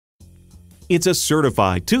It's a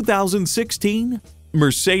certified 2016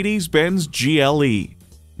 Mercedes-Benz GLE.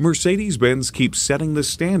 Mercedes-Benz keeps setting the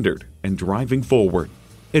standard and driving forward.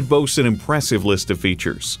 It boasts an impressive list of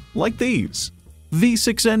features, like these: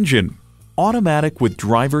 V6 engine, automatic with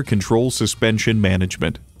driver control suspension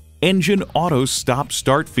management, engine auto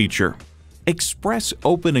stop-start feature, express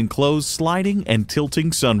open and close sliding and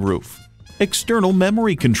tilting sunroof, external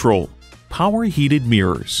memory control, power heated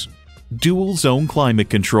mirrors, dual zone climate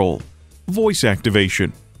control, voice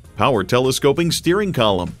activation, power telescoping steering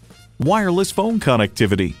column, wireless phone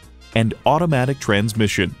connectivity, and automatic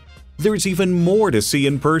transmission. There's even more to see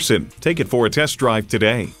in person. Take it for a test drive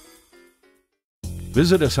today.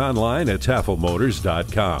 Visit us online at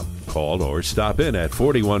tafelmotors.com. Call or stop in at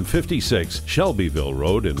 4156 Shelbyville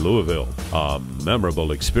Road in Louisville. A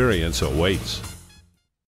memorable experience awaits.